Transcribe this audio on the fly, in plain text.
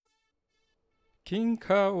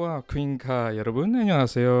킹카와 퀸카 여러분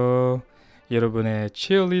안녕하세요. 여러분의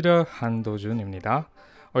cheerleader 한도준입니다.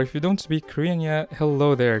 Or if you don't speak Korean yet,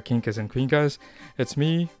 hello there Kinkas and Queenkas. It's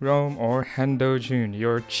me, Rome or Handojun,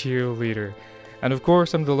 your cheerleader. And of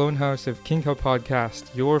course, I'm the lone host of Kinka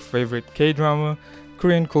Podcast, your favorite K-drama,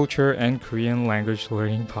 Korean culture, and Korean language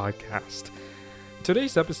learning podcast.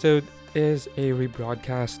 Today's episode is a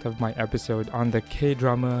rebroadcast of my episode on the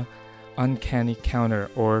K-drama Uncanny Counter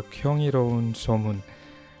or 경이로운 소문.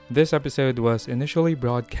 This episode was initially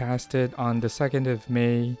broadcasted on the 2nd of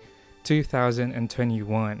May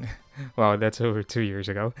 2021. Wow, that's over 2 years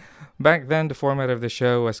ago. Back then, the format of the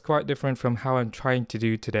show was quite different from how I'm trying to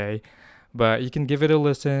do today. But you can give it a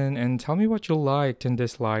listen and tell me what you liked and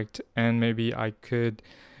disliked, and maybe I could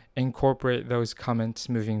incorporate those comments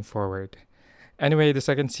moving forward. Anyway, the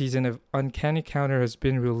second season of Uncanny Counter has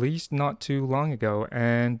been released not too long ago,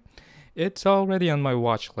 and it's already on my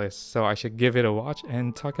watch list, so I should give it a watch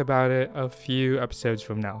and talk about it a few episodes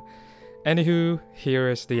from now. Anywho, here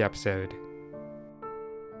is the episode.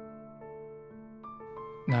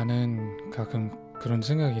 나는 가끔 그런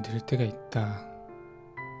생각이 들 때가 있다.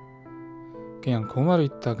 그냥 고마로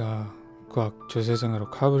있다가 꽉 저 세상으로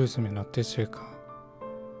가버렸으면 어땠을까?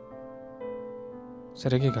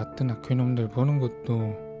 쓰레기 같은 학교 놈들 보는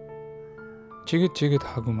것도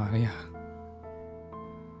지긋지긋하고 말이야.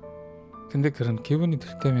 근데 그런 기분이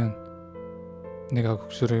들 때면 내가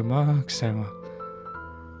국수를 막 삶아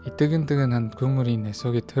이 뜨근뜨근한 국물이 내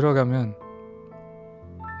속에 들어가면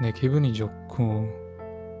내 기분이 좋고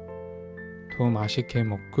더 맛있게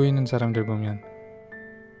먹고 있는 사람들 보면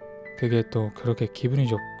그게 또 그렇게 기분이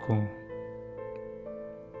좋고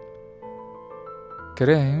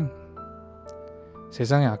그래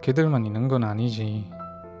세상에 악기들만 있는 건 아니지.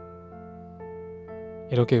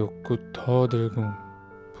 이렇게 웃고 더 들고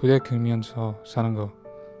부대 긁면서 사는 거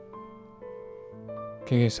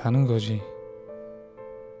그게 사는 거지.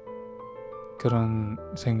 그런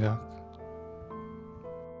생각.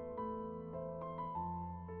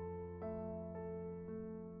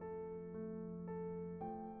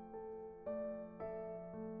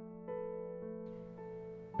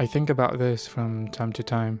 I think about this from time to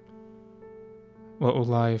time. What would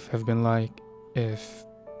life have been like if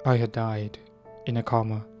I had died in a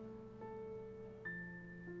coma?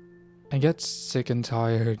 I get sick and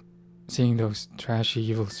tired seeing those trashy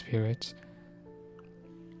evil spirits.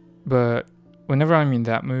 But whenever I'm in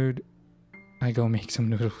that mood, I go make some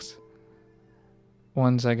noodles.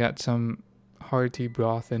 Once I got some hearty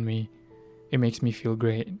broth in me, it makes me feel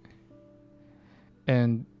great.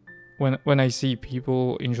 And when I see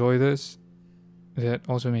people enjoy this, that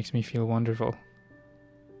also makes me feel wonderful.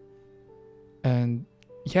 And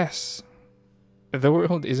yes, the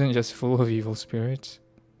world isn't just full of evil spirits.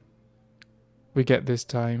 We get this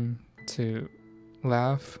time to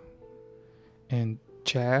laugh and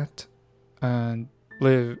chat and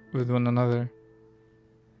live with one another.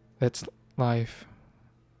 That's life.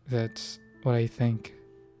 That's what I think.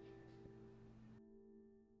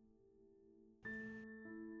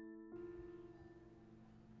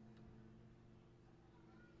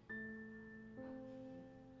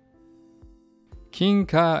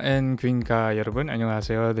 킹카 and 퀸카 여러분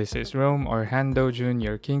안녕하세요. This is Rome or Handojun,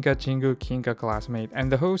 your 킹카 친구, 킹카 classmate,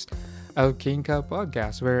 and the host of Kinka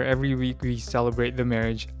Podcast, where every week we celebrate the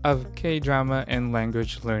marriage of K-drama and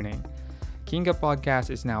language learning. Kinka Podcast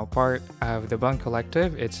is now part of the Bunk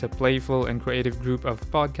Collective. It's a playful and creative group of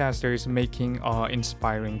podcasters making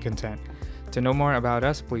awe-inspiring content. To know more about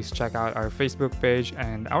us, please check out our Facebook page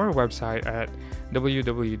and our website at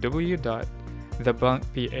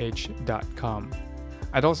www.thebunkph.com.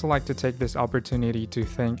 I'd also like to take this opportunity to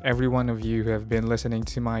thank every one of you who have been listening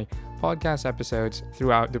to my podcast episodes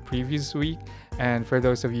throughout the previous week, and for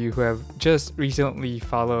those of you who have just recently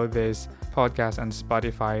followed this podcast on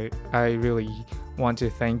Spotify, I really want to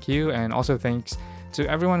thank you, and also thanks to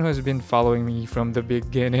everyone who has been following me from the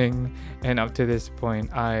beginning and up to this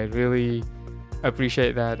point. I really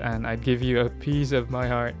appreciate that, and I'd give you a piece of my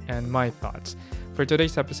heart and my thoughts. For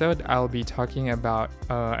today's episode, I'll be talking about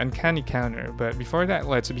Uncanny Counter, but before that,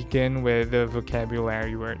 let's begin with the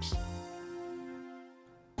vocabulary words.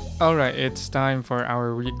 Alright, it's time for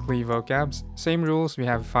our weekly vocabs. Same rules, we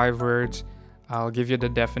have 5 words. I'll give you the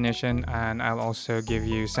definition and I'll also give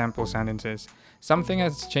you sample sentences. Something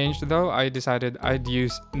has changed though. I decided I'd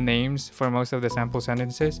use names for most of the sample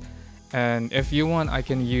sentences. And if you want, I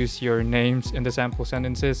can use your names in the sample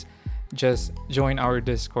sentences. Just join our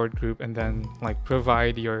Discord group and then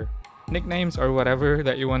provide your nicknames or whatever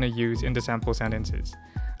that you want to use in the sample sentences.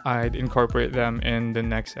 I'd incorporate them in the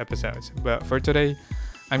next episodes. But for today,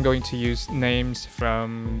 I'm going to use names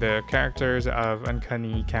from the characters of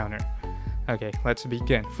Uncanny Counter. Okay, let's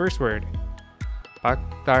begin. First word.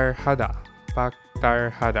 박달하다.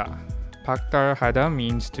 박달하다. 박달하다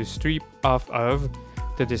means to strip off of,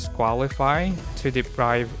 to disqualify, to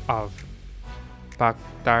deprive of.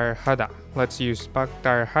 박달하다. Let's use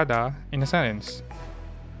박달하다 in a sentence.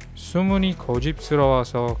 수문이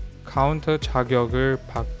고집스러워서 카운터 자격을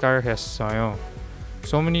박탈했어요.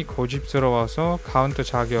 소문이 고집스러워서 카운터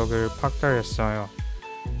자격을 박탈했어요.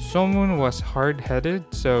 소문 was hard-headed,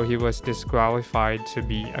 so he was disqualified to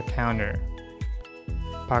be a counter.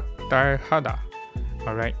 박탈하다.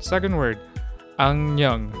 Alright, second word.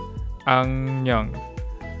 악령. 악령.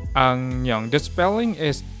 악령. The spelling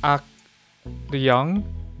is akryang,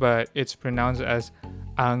 but it's pronounced as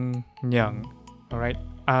악령. Alright,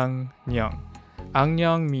 악령.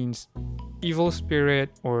 악령 means evil spirit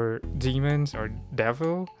or demons or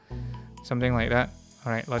devil, something like that.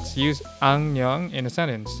 Alright, let's use 악령 in a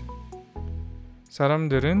sentence.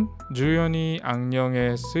 사람들은 주연이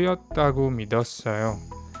악령에 쓰였다고 믿었어요.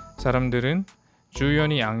 사람들은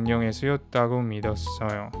주연이 악령에 쓰였다고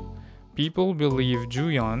믿었어요. People believe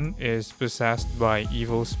주연 is possessed by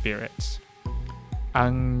evil spirits.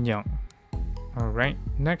 악령. Alright,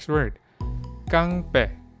 next word.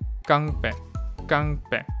 깡패. 깡패.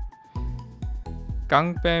 깡패.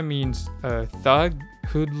 깡패 means a thug,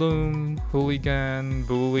 hoodlum, hooligan,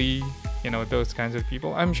 bully, those kinds of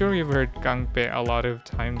people. I'm sure you've heard 깡패 a lot of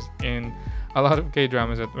times in a lot of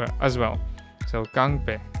K-dramas as well. So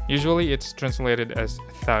깡패. Usually it's translated as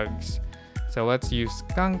thugs. So let's use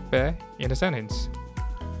깡패 in a sentence.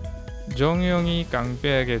 정영이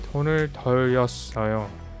깡패에게 돈을 돌렸어요.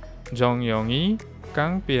 정영이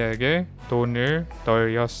깡패에게 돈을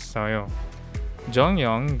돌렸어요.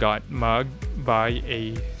 정영 got mugged by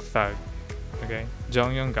a thug. Okay,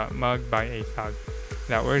 정영 got mugged by a thug.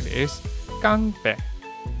 That word is 깡패.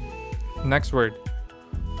 Next word.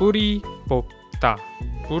 뿌리 뽑다.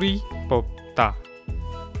 뿌리 뽑다.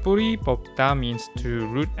 뿌리 뽑다 means to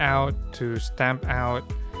root out, to stamp out,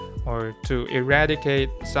 or to eradicate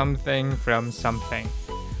something from something.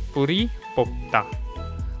 뿌리 뽑다.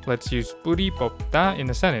 Let's use 뿌리 뽑다 in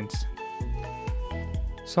a sentence.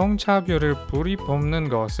 성차별을 뿌리 뽑는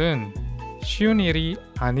것은 쉬운 일이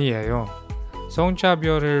아니에요.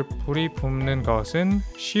 성차별을 뿌리 뽑는 것은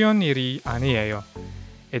쉬운 일이 아니에요.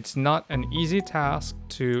 It's not an easy task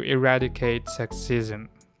to eradicate sexism.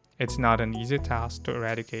 It's not an easy task to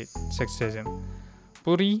eradicate sexism.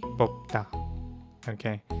 뿌리 뽑다.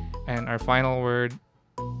 Okay. And our final word,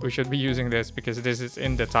 we should be using this because this is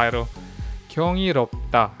in the title.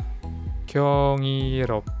 경이롭다.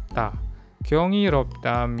 경이롭다.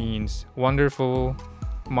 경이롭다 means wonderful,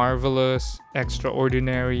 marvelous,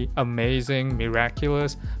 extraordinary, amazing,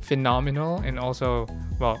 miraculous, phenomenal, and also,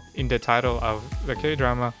 in the title of the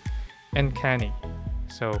K-drama, uncanny.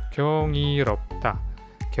 So, 경이롭다.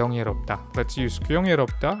 경이롭다. Let's use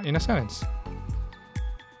경이롭다 in a sentence.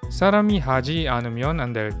 사람이 하지 않으면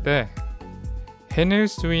안 될 때 해낼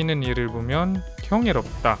수 있는 일을 보면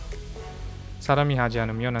경이롭다. 사람이 하지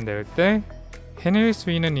않으면 안 될 때 해낼 수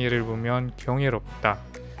있는 일을 보면 경이롭다.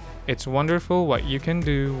 It's wonderful what you can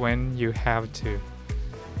do when you have to.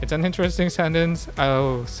 It's an interesting sentence.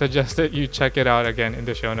 I'll suggest that you check it out again in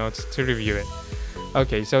the show notes to review it.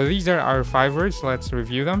 Okay, so these are our 5 words. Let's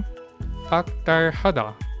review them.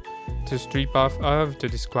 박탈하다, to strip off of, to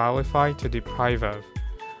disqualify, to deprive of.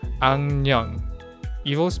 악령,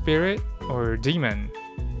 evil spirit or demon.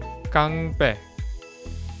 깡패,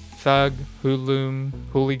 thug, hoodlum,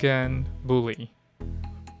 hooligan, bully.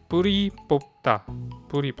 뿌리 뽑다,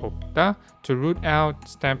 뿌리 뽑다, to root out,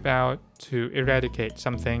 stamp out, to eradicate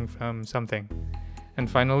something from something. And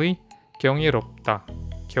finally, 경이롭다.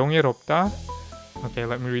 경이롭다. Okay,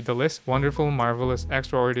 let me read the list. Wonderful, marvelous,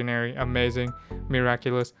 extraordinary, amazing,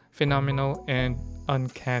 miraculous, phenomenal, and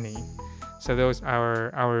uncanny. So those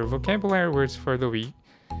are our vocabulary words for the week.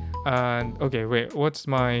 Okay, wait, what's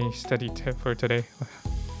my study tip for today?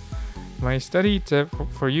 My study tip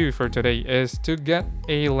for you for today is to get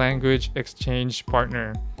a language exchange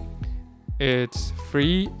partner. It's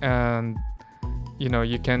free and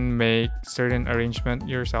you can make certain arrangement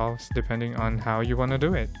yourselves depending on how you want to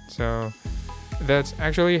do it. So that's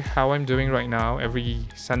actually how I'm doing right now. Every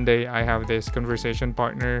Sunday I have this conversation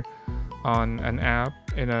partner on an app,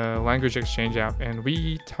 in a language exchange app, and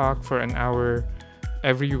we talk for an hour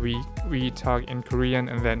every week. We talk in Korean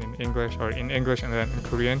and then in English, or in English and then in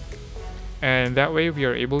Korean. And that way we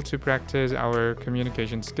are able to practice our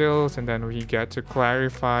communication skills, and then we get to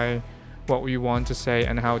clarify what we want to say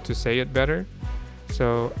and how to say it better.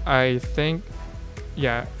 So I think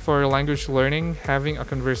yeah, for language learning, having a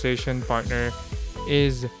conversation partner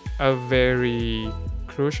is a very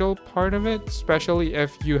crucial part of it, especially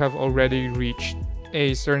if you have already reached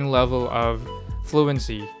a certain level of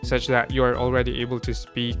fluency, such that you are already able to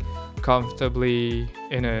speak comfortably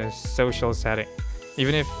in a social setting,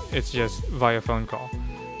 even if it's just via phone call.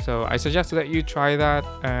 So I suggest that you try that,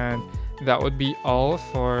 and that would be all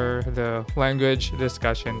for the language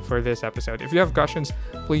discussion for this episode. If you have questions,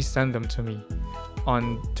 please send them to me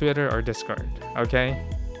on Twitter or Discord, okay?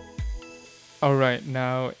 Alright,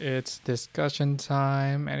 now it's discussion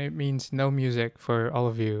time, and it means no music for all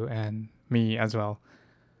of you and me as well.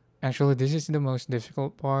 Actually, this is the most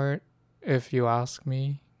difficult part, if you ask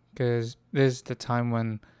me, because this is the time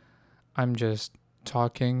when I'm just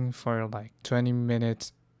talking for like 20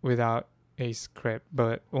 minutes without a script,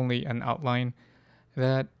 but only an outline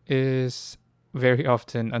that is very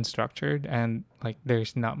often unstructured, and like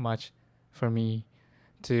there's not much for me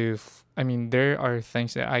to. I mean, there are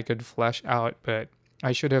things that I could flesh out, but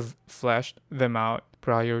I should have fleshed them out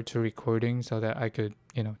prior to recording so that I could,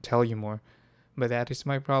 tell you more. But that is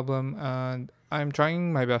my problem, and I'm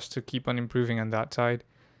trying my best to keep on improving on that side.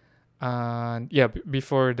 And yeah,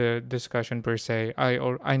 before the discussion per se,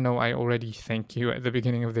 I know I already thank you at the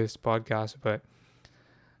beginning of this podcast, but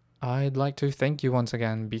I'd like to thank you once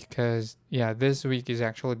again because yeah, this week is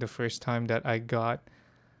actually the first time that I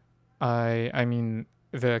mean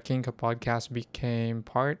the Kinka podcast became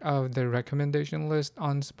part of the recommendation list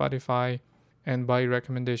on Spotify. And by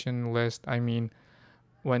recommendation list, I mean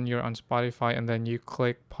when you're on Spotify and then you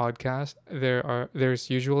click podcast, there's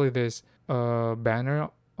usually this banner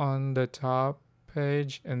on the top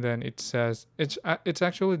page, and then it says it's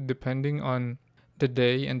actually depending on the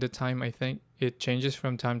day and the time. I think it changes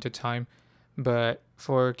from time to time, but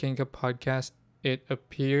for Kinka podcast, it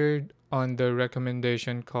appeared on the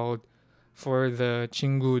recommendation called for the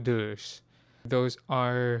친구들. Those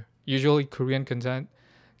are usually Korean content,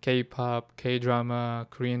 K-pop, K-drama,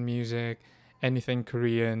 Korean music, anything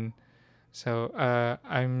Korean. So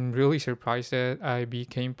I'm really surprised that I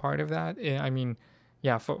became part of that. I mean,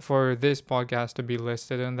 yeah, for this podcast to be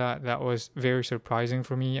listed in that was very surprising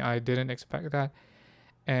for me. I didn't expect that.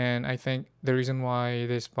 And I think the reason why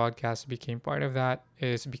this podcast became part of that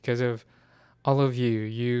is because of all of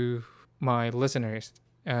you, my listeners.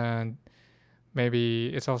 And maybe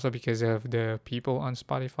it's also because of the people on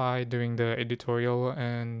Spotify doing the editorial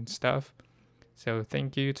and stuff. So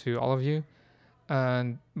thank you to all of you.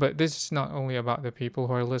 And but this is not only about the people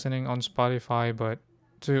who are listening on Spotify, but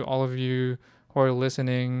to all of you who are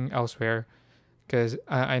listening elsewhere. Because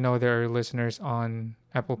I know there are listeners on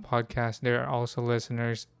Apple Podcasts. There are also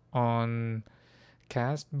listeners on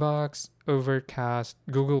Castbox, Overcast,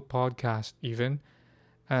 Google Podcast, even.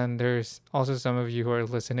 And there's also some of you who are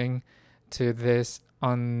listening to this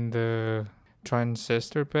on the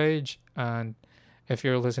Transistor page. And if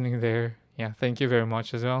you're listening there, yeah, thank you very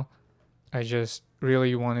much as well. I just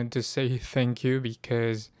really wanted to say thank you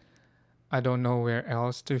because I don't know where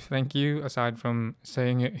else to thank you aside from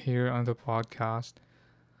saying it here on the podcast.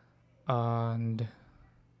 And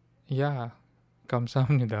yeah,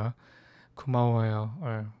 감사합니다. 고마워요,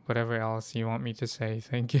 or whatever else you want me to say.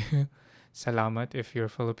 Thank you. Salamat if you're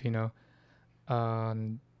Filipino.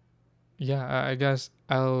 Yeah, I guess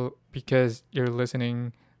because you're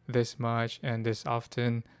listening this much and this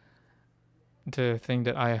often, the thing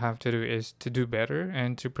that I have to do is to do better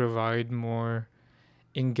and to provide more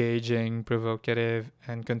engaging, provocative,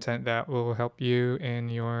 and content that will help you in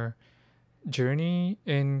your journey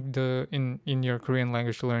in your Korean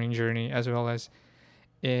language learning journey, as well as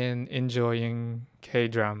in enjoying K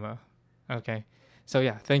drama. Okay. So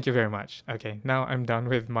yeah, thank you very much. Okay, now I'm done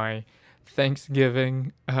with my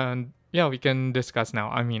Thanksgiving, and yeah, we can discuss now.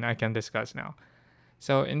 I mean, I can discuss now.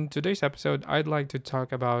 So in today's episode, I'd like to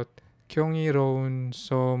talk about 경이로운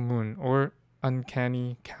소문, or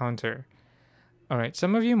Uncanny Counter. All right,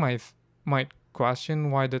 some of you might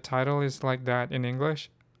question why the title is like that in English,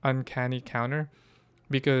 Uncanny Counter,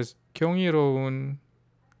 because 경이롭다,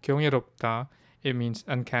 it means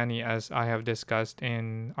uncanny, as I have discussed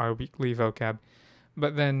in our weekly vocab.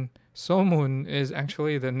 But then 소문 is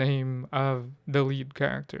actually the name of the lead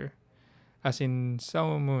character, as in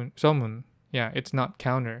소문. Yeah, it's not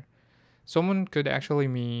counter. Someone could actually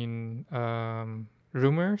mean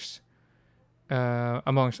rumors,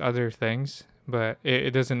 amongst other things, but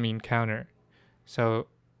it doesn't mean counter. So,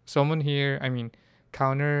 someone here, I mean,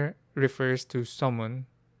 counter refers to someone,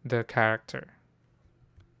 the character.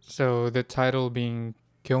 So, the title being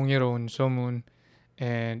경이로운 소문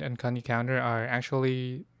and Uncanny Counter are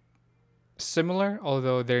actually similar,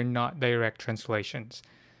 although they're not direct translations.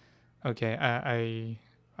 Okay,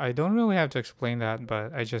 I don't really have to explain that,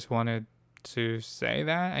 but I just wanted to say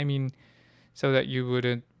that. I mean, so that you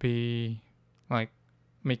wouldn't be like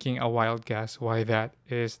making a wild guess why that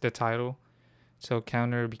is the title. So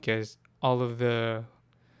counter because all of the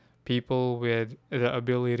people with the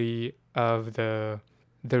ability of the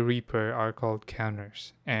Reaper are called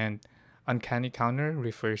counters, and Uncanny Counter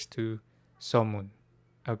refers to Somun.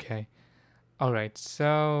 Okay. All right.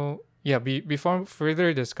 So yeah, before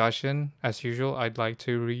further discussion, as usual, I'd like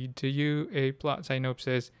to read to you a plot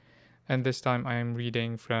synopsis, and this time I am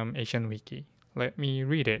reading from Asian Wiki. Let me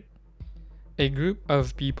read it. A group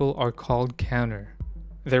of people are called Counter.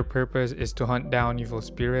 Their purpose is to hunt down evil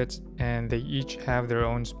spirits, and they each have their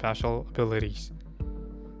own special abilities.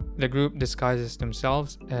 The group disguises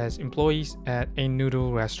themselves as employees at a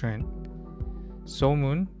noodle restaurant.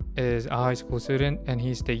 Somun is a high school student and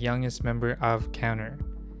he's the youngest member of Counter.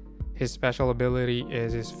 His special ability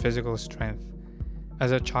is his physical strength.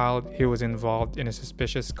 As a child, he was involved in a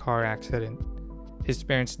suspicious car accident. His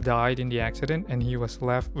parents died in the accident and he was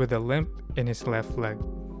left with a limp in his left leg.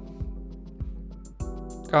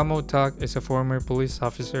 Kamo Tak is a former police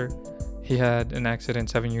officer. He had an accident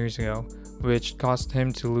 7 years ago, which caused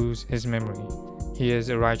him to lose his memory. He is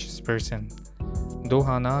a righteous person.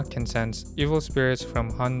 Dohana can sense evil spirits from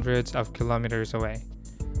hundreds of kilometers away.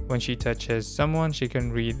 When she touches someone, she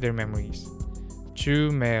can read their memories. Chu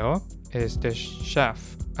Meo is the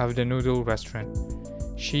chef of the noodle restaurant.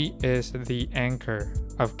 She is the anchor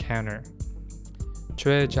of Counter.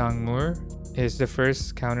 Choi Jang-mur is the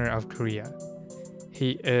first counter of Korea.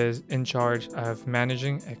 He is in charge of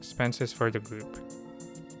managing expenses for the group.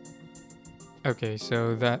 Okay,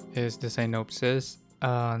 so that is the synopsis.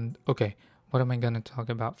 And okay, what am I gonna talk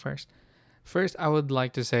about first? First, I would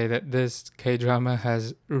like to say that this K drama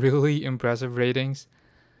has really impressive ratings.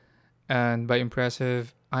 And by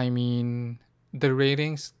impressive, I mean the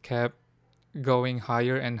ratings kept going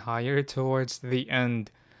higher and higher towards the end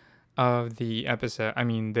of the episode, I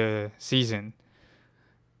mean, the season.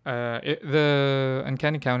 The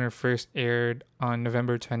Uncanny Counter first aired on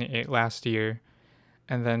November 28 last year,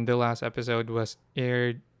 and then the last episode was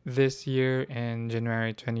aired this year in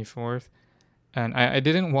January 24th. And I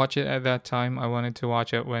didn't watch it at that time. I wanted to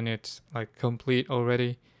watch it when it's like complete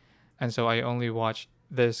already. And so I only watched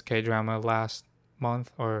this K drama last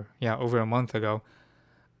month, or yeah, over a month ago.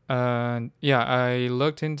 And yeah, I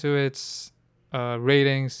looked into its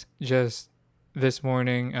ratings just this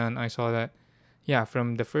morning and I saw that, yeah,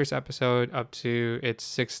 from the first episode up to its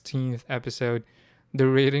 16th episode, the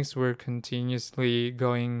ratings were continuously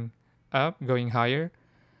going up, going higher.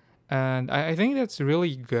 And I think that's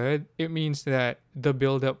really good. It means that the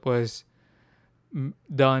build up was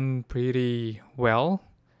done pretty well.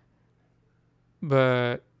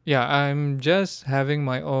 But yeah, I'm just having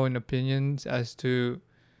my own opinions as to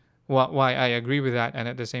why I agree with that. And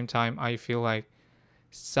at the same time, I feel like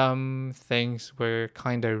some things were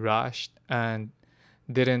kind of rushed and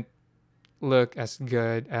didn't look as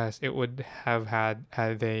good as it would have had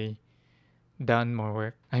they done more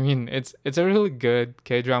work. I mean, it's a really good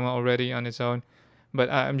K drama already on its own, but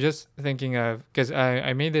I'm just thinking of because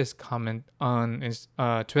I made this comment on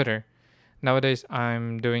Twitter. Nowadays,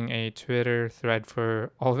 I'm doing a Twitter thread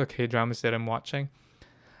for all the K dramas that I'm watching,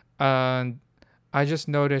 and I just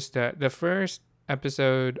noticed that the first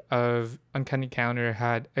episode of Uncanny Counter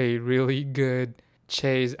had a really good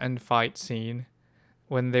chase and fight scene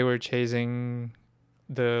when they were chasing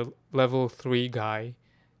the level 3 guy,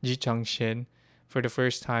 Ji Chang Shin, for the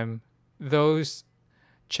first time. Those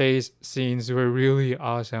chase scenes were really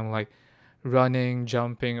awesome, like running,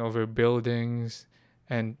 jumping over buildings,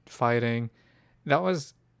 and fighting. That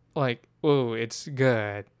was like, oh, it's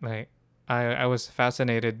good. Like, I was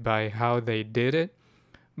fascinated by how they did it.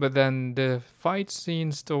 But then the fight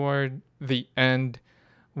scenes toward the end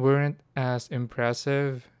weren't as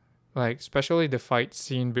impressive. Like, especially the fight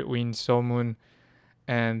scene between Somun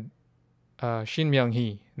and Shin Myung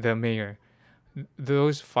Hee, the mayor.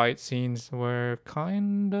 Those fight scenes were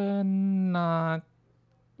kinda not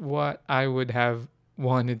what I would have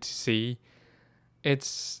wanted to see.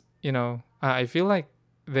 It's, I feel like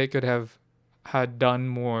they could have had done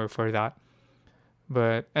more for that.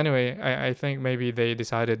 But anyway, I think maybe they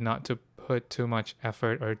decided not to put too much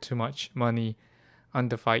effort or too much money on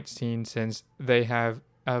the fight scene since they have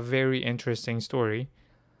a very interesting story.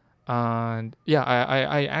 And yeah,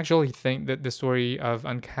 I actually think that the story of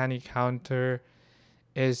Uncanny Counter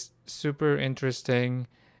is super interesting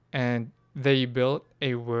and they built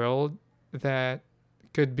a world that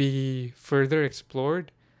could be further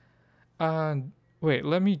explored. And wait,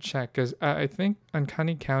 let me check because I think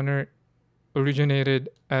Uncanny Counter originated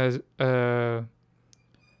as a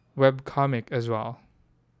web comic as well.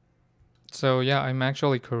 So yeah, I'm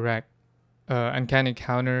actually correct. Uncanny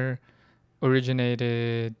Counter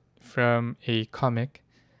originated from a comic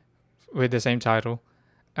with the same title,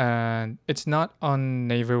 and it's not on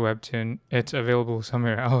Naver Webtoon. It's available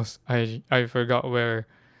somewhere else. I forgot where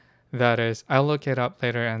that is. I'll look it up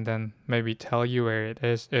later and then maybe tell you where it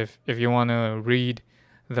is if you want to read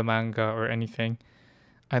the manga or anything.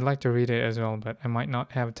 I'd like to read it as well, but I might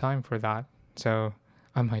not have time for that. So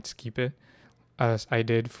I might skip it as I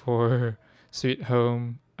did for Sweet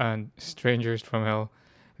Home and Strangers from Hell.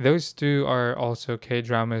 Those two are also K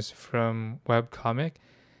dramas from webcomic,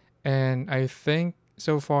 and I think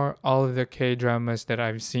so far all of the K dramas that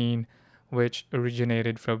I've seen, which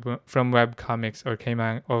originated from web comics or K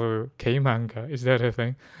manga, is that a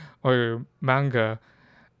thing, or manga,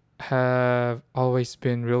 have always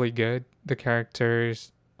been really good. The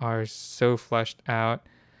characters are so fleshed out,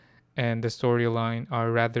 and the storyline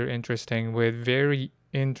are rather interesting with very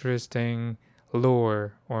interesting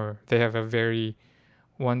lore, or they have a very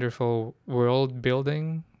wonderful world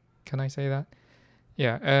building. Can I say that?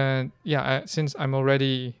 Yeah, and yeah, since I'm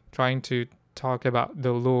already trying to talk about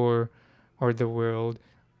the lore or the world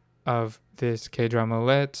of this K drama,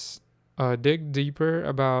 let's dig deeper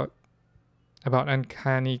about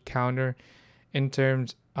Uncanny Counter in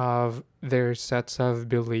terms of their sets of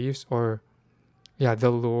beliefs, or yeah,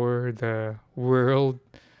 the lore, the world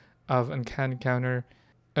of Uncanny Counter.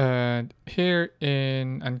 And here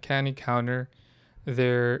in Uncanny Counter,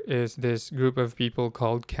 there is this group of people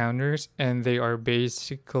called counters, and they are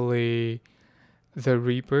basically the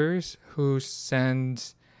reapers who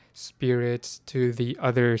sends spirits to the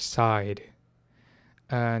other side.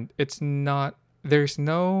 And it's not, there's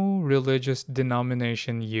no religious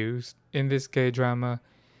denomination used in this K drama.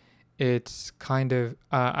 It's kind of,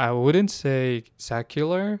 I wouldn't say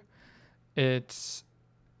secular. It's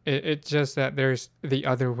it's just that there's the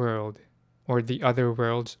other world, or the other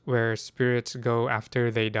worlds where spirits go after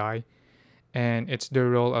they die, and it's the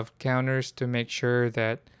role of counters to make sure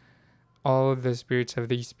that all of the spirits of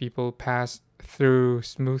these people pass through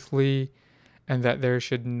smoothly, and that there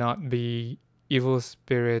should not be evil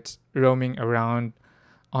spirits roaming around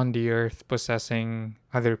on the earth possessing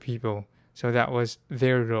other people. So that was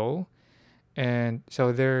their role. And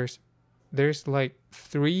so there's like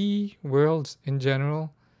three worlds in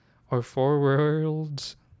general, or four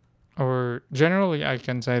worlds, or generally I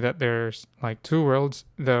can say that there's like two worlds: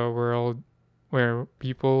 the world where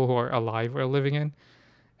people who are alive are living in,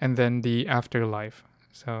 and then the afterlife.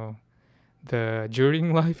 So the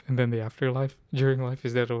during life and then the afterlife. During life,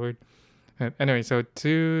 is that a word? Anyway, so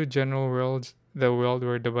two general worlds: the world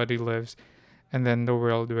where the body lives, and then the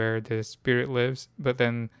world where the spirit lives. But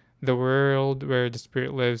then the world where the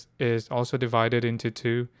spirit lives is also divided into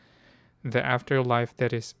two: the afterlife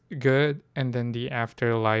that is good, and then the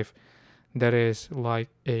afterlife that is like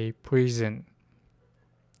a prison.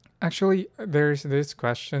 Actually, there's this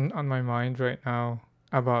question on my mind right now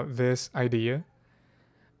about this idea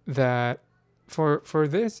that for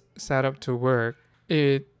this setup to work,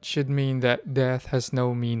 it should mean that death has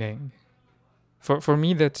no meaning. For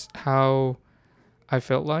me, that's how I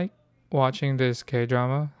felt like watching this K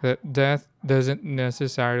drama. That death doesn't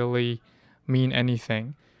necessarily mean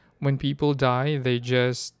anything. When people die, they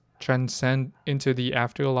just transcend into the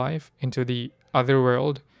afterlife, into the other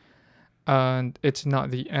world, and it's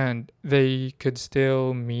not the end. They could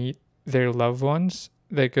still meet their loved ones.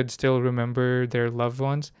 They could still remember their loved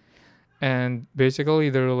ones, and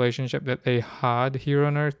basically the relationship that they had here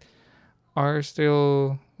on earth are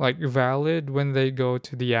still like valid when they go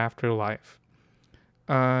to the afterlife.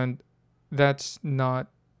 And that's not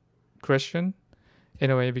Christian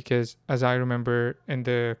in a way, because as I remember in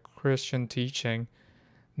the Christian teaching,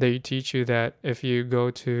 they teach you that if you go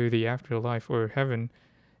to the afterlife or heaven,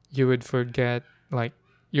 you would forget, like,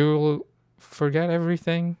 you'll forget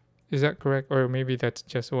everything. Is that correct? Or maybe that's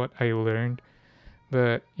just what I learned.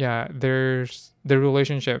 But yeah, there's the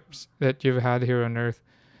relationships that you've had here on earth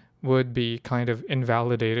would be kind of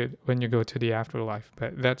invalidated when you go to the afterlife.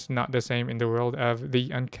 But that's not the same in the world of the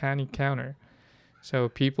Uncanny Counter. So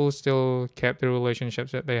people still kept the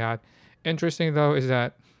relationships that they had. Interesting though is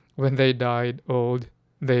that when they died old,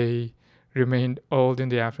 they remained old in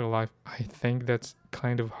the afterlife. I think that's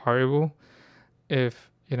kind of horrible.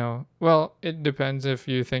 If, well, it depends if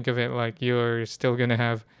you think of it like you're still gonna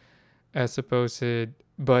have a supposed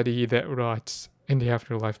body that rots in the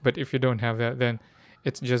afterlife. But if you don't have that, then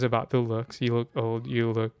it's just about the looks. You look old,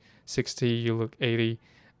 you look 60, you look 80.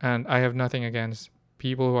 And I have nothing against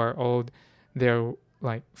people who are old. They're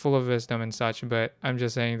like full of wisdom and such. But I'm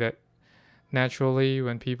just saying that naturally,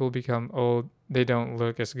 when people become old, they don't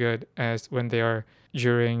look as good as when they are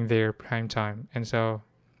during their prime time. And so,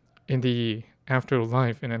 in the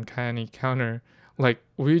afterlife, in Uncanny Counter, like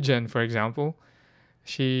Wujen, for example,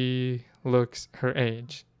 she looks her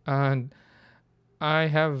age. And I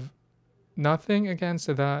have nothing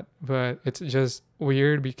against that, but it's just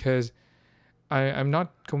weird because I'm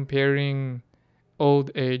not comparing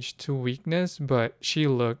old age to weakness, but she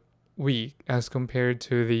looked weak as compared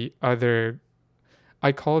to the other.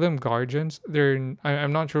 I call them guardians.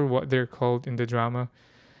 I'm not sure what they're called in the drama.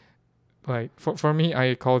 Like for me,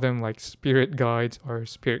 I call them like spirit guides or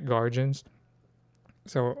spirit guardians.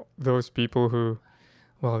 So those people who,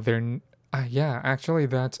 well, yeah, actually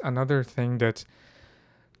that's another thing that's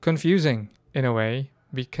confusing in a way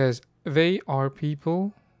because they are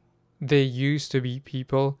people. They used to be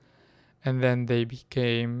people, and then they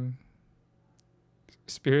became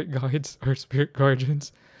spirit guides or spirit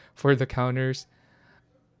guardians for the counters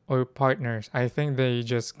or partners. I think they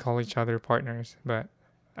just call each other partners, but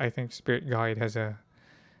I think spirit guide has a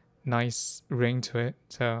nice ring to it.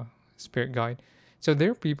 So, spirit guide. So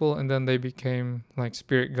they're people, and then they became like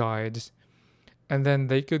spirit guides, and then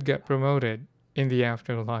they could get promoted in the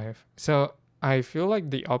afterlife. So, I feel like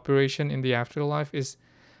the operation in the afterlife is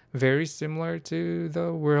very similar to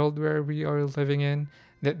the world where we are living in,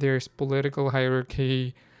 that there's political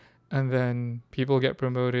hierarchy, and then people get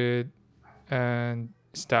promoted and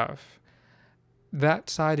stuff. That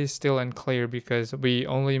side is still unclear because we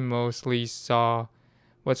only mostly saw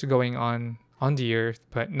what's going on the earth,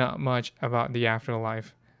 but not much about the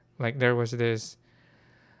afterlife. Like there was this,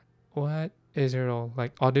 what is her role?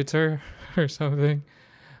 Like auditor or something.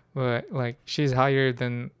 But like she's higher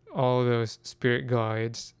than all those spirit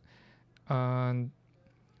guides. And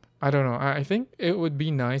I don't know. I think it would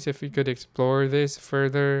be nice if we could explore this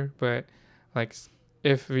further, but like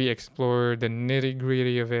if we explore the nitty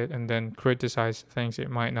gritty of it and then criticize things, it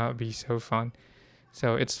might not be so fun.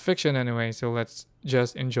 So it's fiction anyway, so let's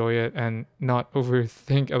just enjoy it and not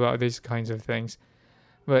overthink about these kinds of things.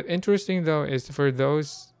 But interesting though is for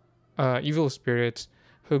those evil spirits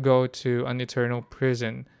who go to an eternal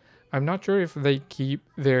prison. I'm not sure if they keep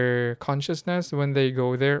their consciousness when they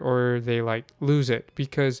go there or they like lose it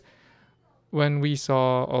because when we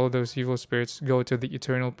saw all those evil spirits go to the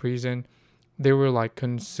eternal prison, they were like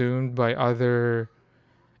consumed by other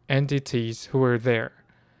entities who were there.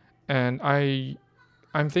 And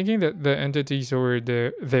I'm thinking that the entities who were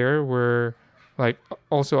there were like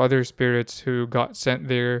also other spirits who got sent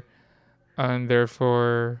there and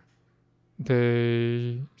therefore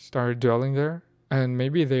they started dwelling there and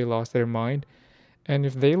maybe they lost their mind. And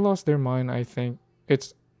if they lost their mind, I think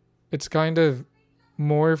it's kind of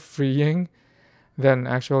more freeing than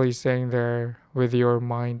actually staying there with your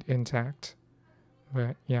mind intact.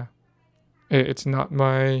 But yeah, it's not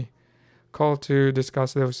my call to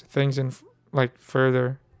discuss those things in like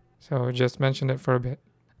further. So just mention it for a bit.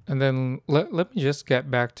 And then let me just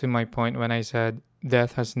get back to my point when I said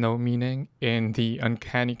death has no meaning in the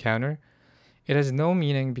uncanny counter. It has no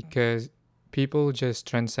meaning because people just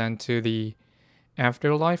transcend to the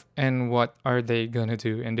afterlife, and what are they gonna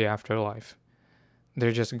do in the afterlife?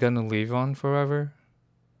 They're just gonna live on forever?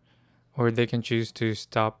 Or they can choose to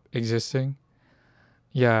stop existing?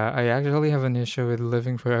 Yeah, I actually have an issue with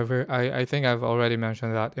living forever. I think I've already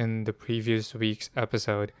mentioned that in the previous week's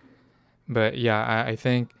episode. But yeah, I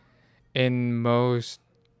think in most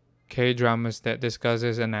K dramas that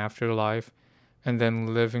discusses an afterlife and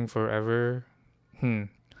then living forever, hmm,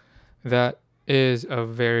 that is a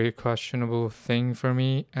very questionable thing for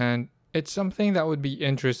me, and it's something that would be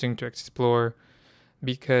interesting to explore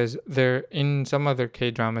because there in some other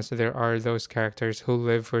K dramas there are those characters who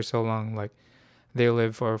live for so long, like they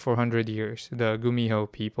live for 400 years, the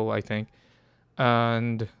Gumiho people, I think.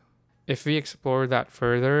 And if we explore that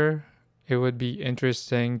further, it would be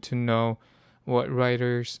interesting to know what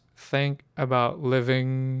writers think about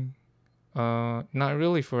living, not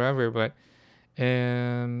really forever, but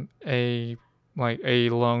in a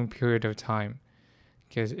long period of time.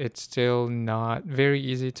 Because it's still not very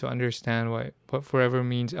easy to understand what forever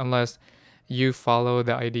means unless you follow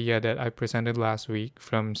the idea that I presented last week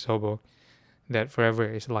from Sobo, that forever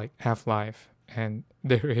is like half life and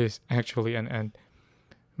there is actually an end.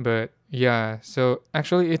 But yeah, so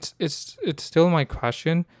actually it's still my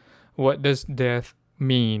question. What does death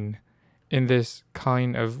mean in this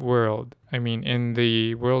kind of world? I mean, in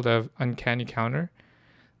the world of Uncanny Counter,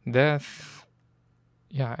 death,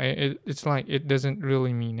 yeah, it's like it doesn't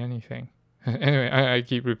really mean anything. Anyway, I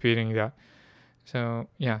keep repeating that. So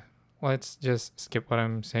yeah, let's just skip what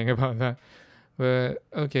I'm saying about that. But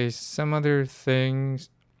okay, some other things.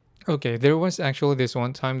 Okay, there was actually this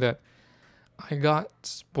one time that I got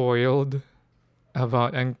spoiled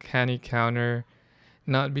about Uncanny Counter,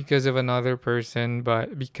 not because of another person,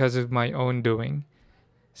 but because of my own doing.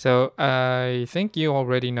 So I think you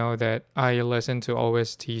already know that I listen to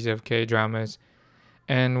OSTs of K dramas,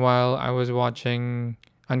 and while I was watching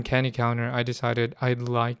Uncanny Counter, I decided I'd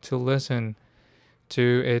like to listen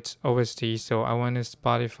to its OST. So I went to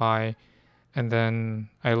Spotify, and then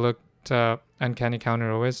I looked up Uncanny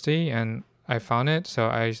Counter OST, and I found it. So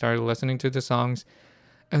I started listening to the songs,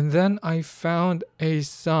 and then I found a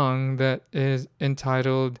song that is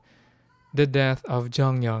entitled "The Death of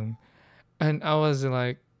Jung Young," and I was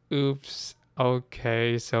like, "Oops,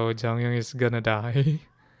 okay, so Jung Young is gonna die."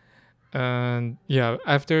 And yeah,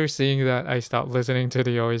 after seeing that, I stopped listening to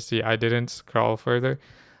the OST. I didn't scroll further.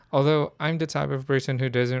 Although I'm the type of person who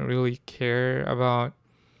doesn't really care about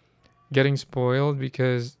getting spoiled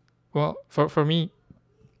because, well, for me,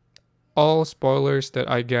 all spoilers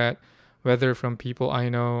that I get, whether from people I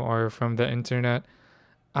know or from the internet,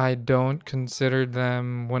 I don't consider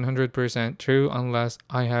them 100% true unless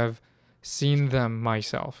I have seen them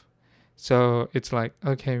myself. So it's like,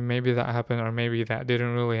 okay, maybe that happened or maybe that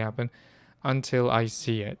didn't really happen until I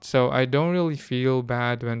see it. So I don't really feel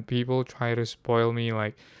bad when people try to spoil me,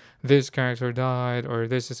 like, this character died or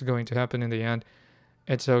this is going to happen in the end.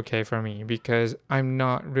 It's okay for me because I'm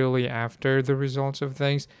not really after the results of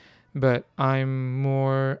things, but I'm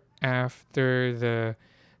more after the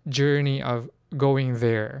journey of going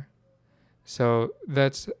there. So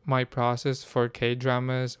that's my process for K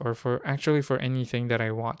dramas or for actually for anything that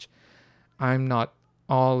I watch. I'm not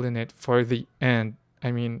all in it for the end.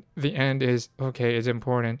 I mean, the end is okay, it's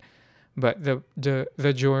important, but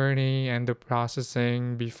the journey and the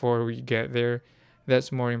processing before we get there,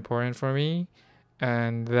 that's more important for me,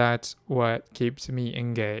 and that's what keeps me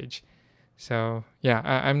engaged. So yeah,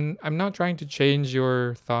 I'm not trying to change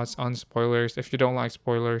your thoughts on spoilers. If you don't like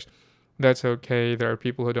spoilers, that's okay. There are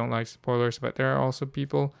people who don't like spoilers, but there are also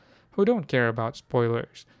people who don't care about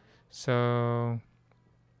spoilers. So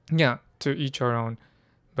yeah, to each our own.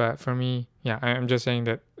 But for me, yeah, I'm just saying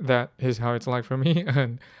that that is how it's like for me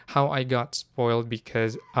and how I got spoiled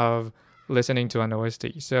because of listening to an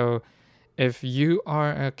OST. So if you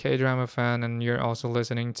are a K drama fan and you're also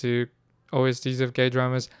listening to OSTs of K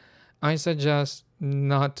dramas, I suggest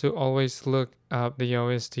not to always look up the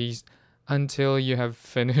OSTs until you have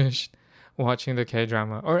finished watching the K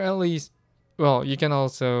drama. Or at least, well, you can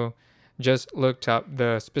also just look up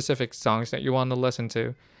the specific songs that you want to listen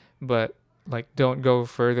to, but like don't go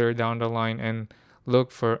further down the line and look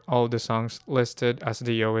for all the songs listed as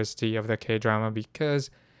the OST of the K drama because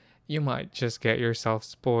you might just get yourself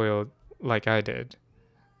spoiled like I did.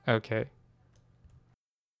 Okay.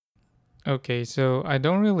 Okay, so I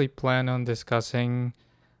don't really plan on discussing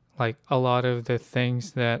like a lot of the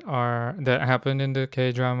things that happen in the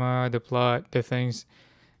K drama, the plot, the things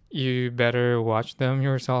you better watch them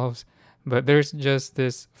yourselves. But there's just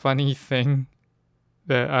this funny thing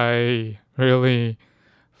that I really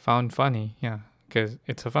found funny. Yeah, because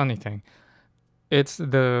it's a funny thing. It's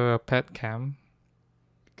the pet cam.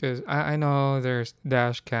 Because I know there's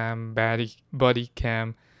dash cam, body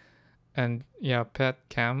cam, and yeah, pet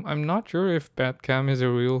cam. I'm not sure if pet cam is a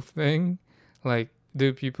real thing. Like,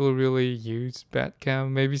 do people really use pet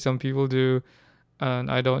cam? Maybe some people do, and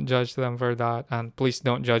I don't judge them for that. And please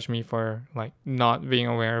don't judge me for like not being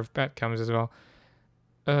aware of pet cams as well.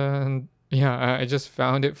 And yeah, I just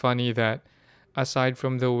found it funny that aside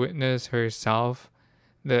from the witness herself,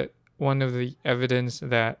 that one of the evidence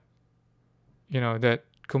that that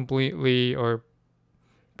completely or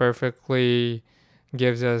perfectly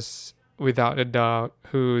gives us without a doubt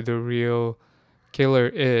who the real killer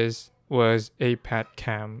is was a pet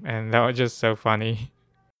cam, and that was just so funny.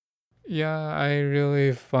 Yeah, I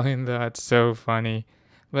really find that so funny.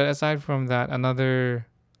 But aside from that, another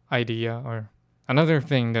idea or another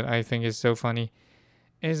thing that I think is so funny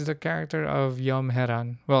is the character of Yum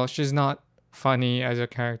Heran. Well, she's not funny as a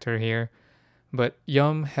character here, but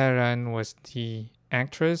Yum Heran was the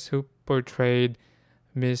actress who portrayed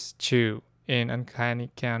Miss Chu in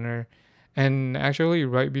Uncanny Counter. And actually,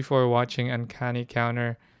 right before watching Uncanny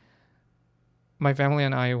Counter, my family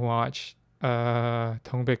and I watched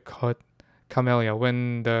Tongbek Camellia,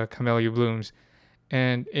 When the Camellia Blooms.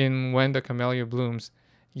 And in When the Camellia Blooms,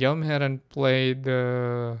 Yum Heran played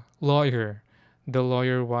the lawyer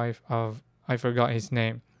wife of, I forgot his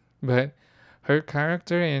name. But her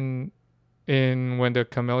character in When the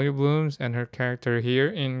Camellia Blooms and her character here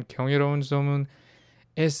in 경이로운 소문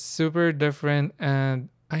is super different, and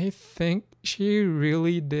I think she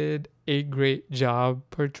really did a great job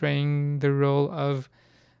portraying the role of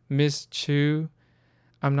Miss Chu.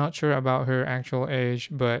 I'm not sure about her actual age,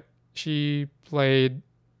 but she played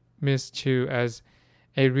Miss Chu as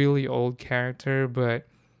a really old character, but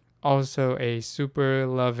also a super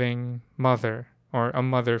loving mother or a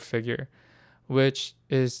mother figure, which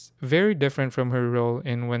is very different from her role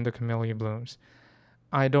in When the Camellia Blooms.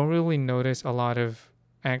 I don't really notice a lot of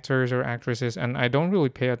actors or actresses, and I don't really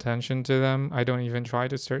pay attention to them. I don't even try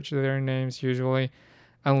to search their names usually,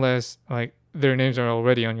 unless like their names are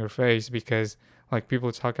already on your face because like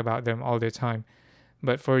people talk about them all the time.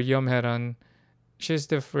 But for Yum Heran, she's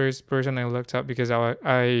the first person I looked up because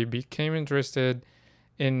I became interested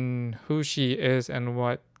in who she is and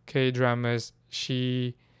what K dramas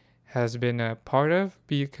she has been a part of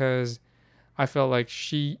because I felt like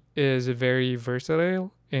she is very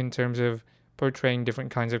versatile in terms of portraying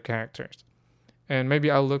different kinds of characters. And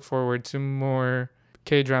maybe I'll look forward to more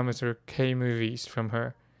K dramas or K movies from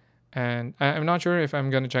her. And I'm not sure if I'm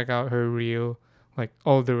gonna check out her real, like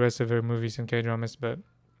all the rest of her movies and K dramas, but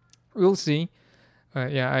we'll see.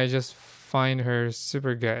 Yeah, I just find her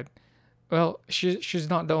super good. Well, she's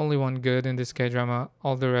not the only one good in this K drama.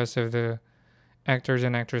 All the rest of the actors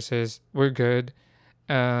and actresses were good,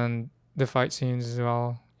 and the fight scenes as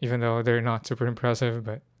well, even though they're not super impressive,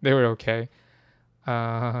 but they were okay.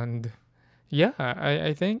 And yeah,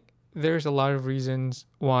 I think there's a lot of reasons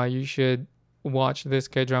why you should watch this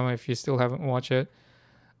K drama if you still haven't watched it,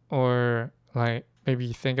 or like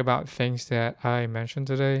maybe think about things that I mentioned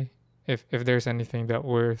today. If there's anything that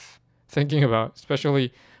worth thinking about,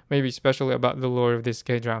 especially about the lore of this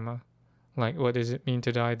K drama, like what does it mean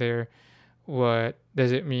to die there? What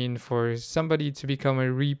does it mean for somebody to become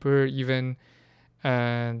a reaper even?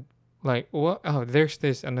 And like what, oh, there's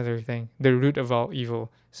this another thing, the root of all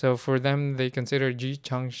evil. So for them they consider Ji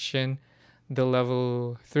Changshin the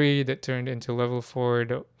level 3 that turned into level 4,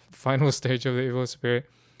 the final stage of the evil spirit.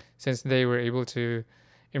 Since they were able to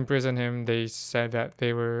imprison him, they said that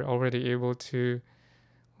they were already able to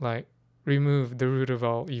like remove the root of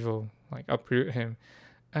all evil, like uproot him.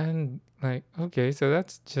 And like, okay, so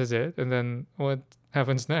that's just it. And then what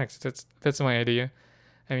happens next? That's my idea.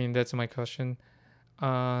 I mean, that's my question.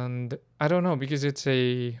 And I don't know because it's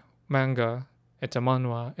a manga, it's a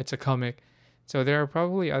manhwa, it's a comic. So there are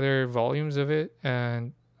probably other volumes of it,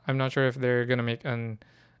 and I'm not sure if they're gonna make an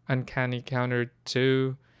Uncanny Counter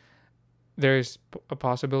 2. There's a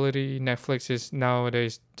possibility Netflix is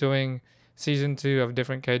nowadays doing season 2 of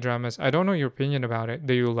different K dramas. I don't know your opinion about it.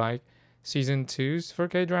 Do you like season 2s for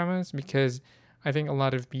K dramas? Because I think a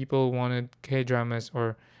lot of people wanted K dramas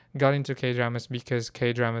or got into K dramas because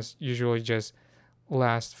K dramas usually just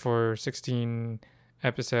last for 16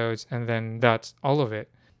 episodes and then that's all of it.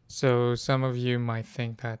 So some of you might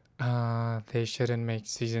think that they shouldn't make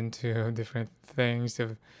season 2 of different things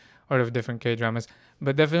of different K dramas,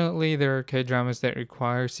 but definitely there are K dramas that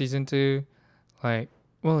require season 2. Like,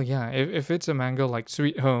 well, yeah, if it's a manga like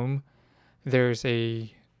Sweet Home, there's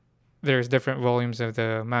a there's different volumes of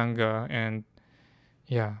the manga, and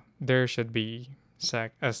yeah, there should be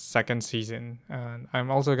a second season, and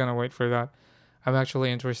I'm also gonna wait for that. I'm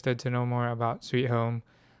actually interested to know more about Sweet Home.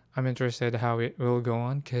 I'm interested how it will go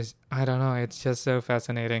on because I don't know, it's just so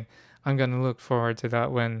fascinating. I'm gonna look forward to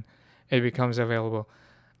that when it becomes available.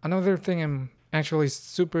 Another thing I'm actually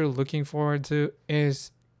super looking forward to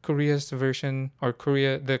is Korea's version or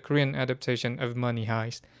the Korean adaptation of Money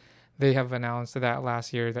Heist. They have announced that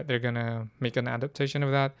last year that they're gonna make an adaptation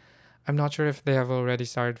of that. I'm not sure if they have already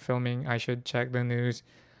started filming. I should check the news.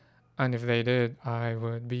 And if they did, I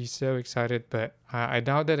would be so excited. But I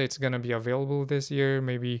doubt that it's gonna be available this year.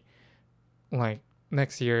 Maybe like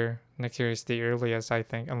next year. Next year is the earliest, I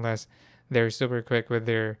think, unless they're super quick with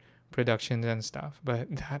their productions and stuff.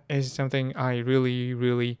 But that is something I really,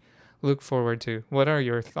 really look forward to. What are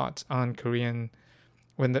your thoughts on Korean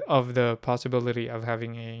of the possibility of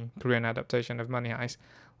having a Korean adaptation of Money Heist?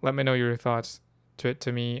 Let me know your thoughts. Tweet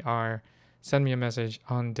to me or send me a message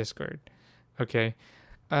on Discord. Okay.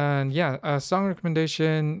 And yeah, a song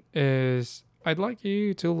recommendation is I'd like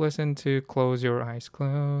you to listen to Close Your Eyes.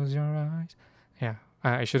 Close Your Eyes. Yeah,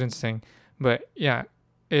 I shouldn't sing. But yeah,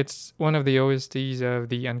 it's one of the OSTs of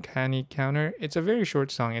the Uncanny Counter. It's a very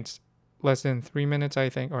short song. It's less than 3 minutes, I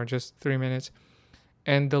think, or just 3 minutes.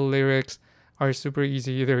 And the lyrics are super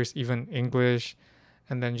easy. There's even English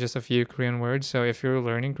and then just a few Korean words. So if you're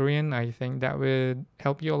learning Korean, I think that would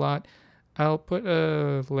help you a lot. I'll put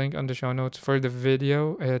a link on the show notes for the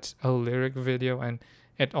video. It's a lyric video and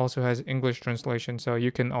it also has English translation. So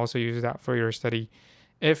you can also use that for your study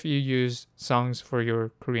if you use songs for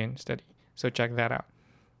your Korean study. So check that out.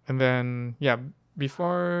 And then, yeah,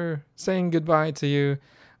 before saying goodbye to you,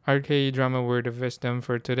 our K-drama word of wisdom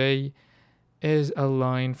for today is a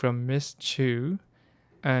line from Miss Chu,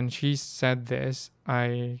 and she said this.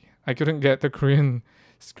 I couldn't get the Korean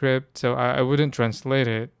script, so I wouldn't translate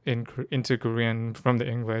it into Korean from the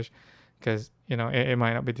English, because it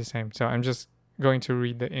might not be the same. So I'm just going to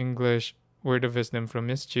read the English word of wisdom from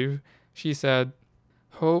Miss Chu. She said,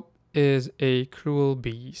 "Hope is a cruel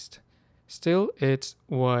beast. Still, it's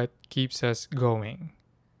what keeps us going."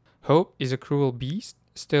 Hope is a cruel beast.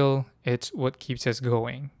 Still, it's what keeps us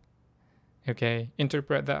going. Okay,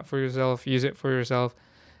 interpret that for yourself. Use it for yourself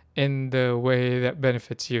in the way that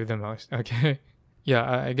benefits you the most. Okay. Yeah,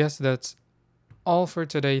 I guess that's all for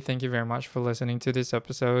today. Thank you very much for listening to this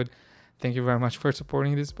episode. Thank you very much for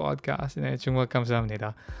supporting this podcast. 네, 정말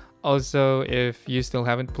감사합니다. Also, if you still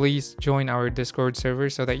haven't, please join our Discord server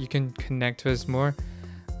so that you can connect to us more.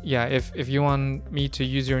 Yeah, if you want me to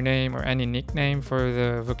use your name or any nickname for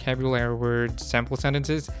the vocabulary word sample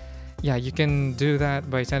sentences, yeah, you can do that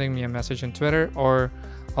by sending me a message on Twitter or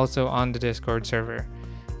also on the Discord server.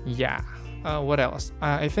 Yeah. What else?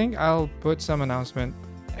 I think I'll put some announcement.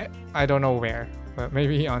 I don't know where, but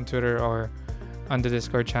maybe on Twitter or on the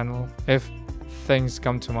Discord channel if things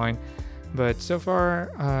come to mind. But so far,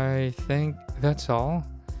 I think that's all.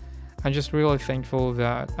 I'm just really thankful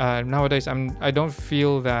that nowadays I don't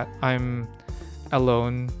feel that I'm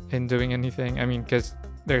alone in doing anything. I mean, because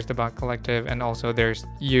there's the Bot Collective and also there's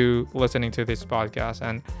you listening to this podcast,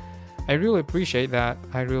 and I really appreciate that.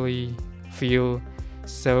 I really feel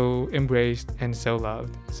so embraced and so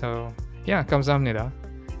loved. So yeah, 감사합니다.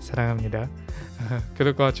 사랑합니다.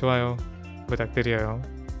 구독과 좋아요 부탁드려요.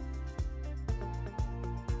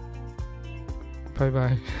 Bye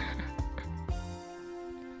bye.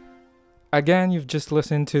 Again, you've just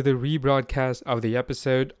listened to the rebroadcast of the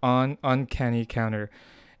episode on Uncanny Counter.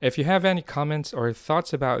 If you have any comments or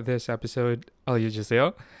thoughts about this episode,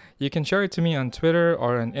 알려주세요. You can share it to me on Twitter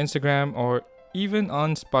or on Instagram or even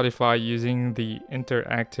on Spotify using the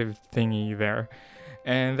interactive thingy there.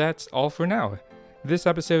 And that's all for now. This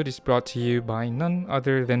episode is brought to you by none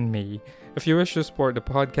other than me. If you wish to support the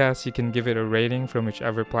podcast, you can give it a rating from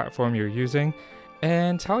whichever platform you're using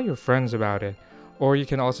and tell your friends about it. Or you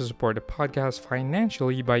can also support the podcast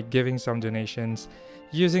financially by giving some donations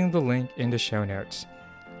using the link in the show notes.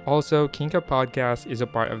 Also, Kinka Podcast is a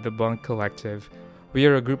part of the Bunk Collective. We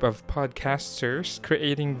are a group of podcasters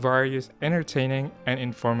creating various entertaining and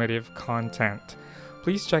informative content.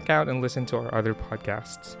 Please check out and listen to our other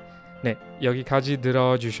podcasts. 네, 여기까지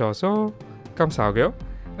들어주셔서 감사하고요.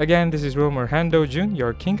 Again, this is Romer Hando Jun,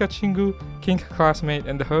 your Kinka 친구, Kinka classmate,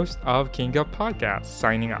 and the host of Kinka Podcast,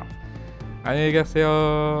 signing off. 안녕히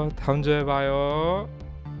가세요. 다음 주에 봐요.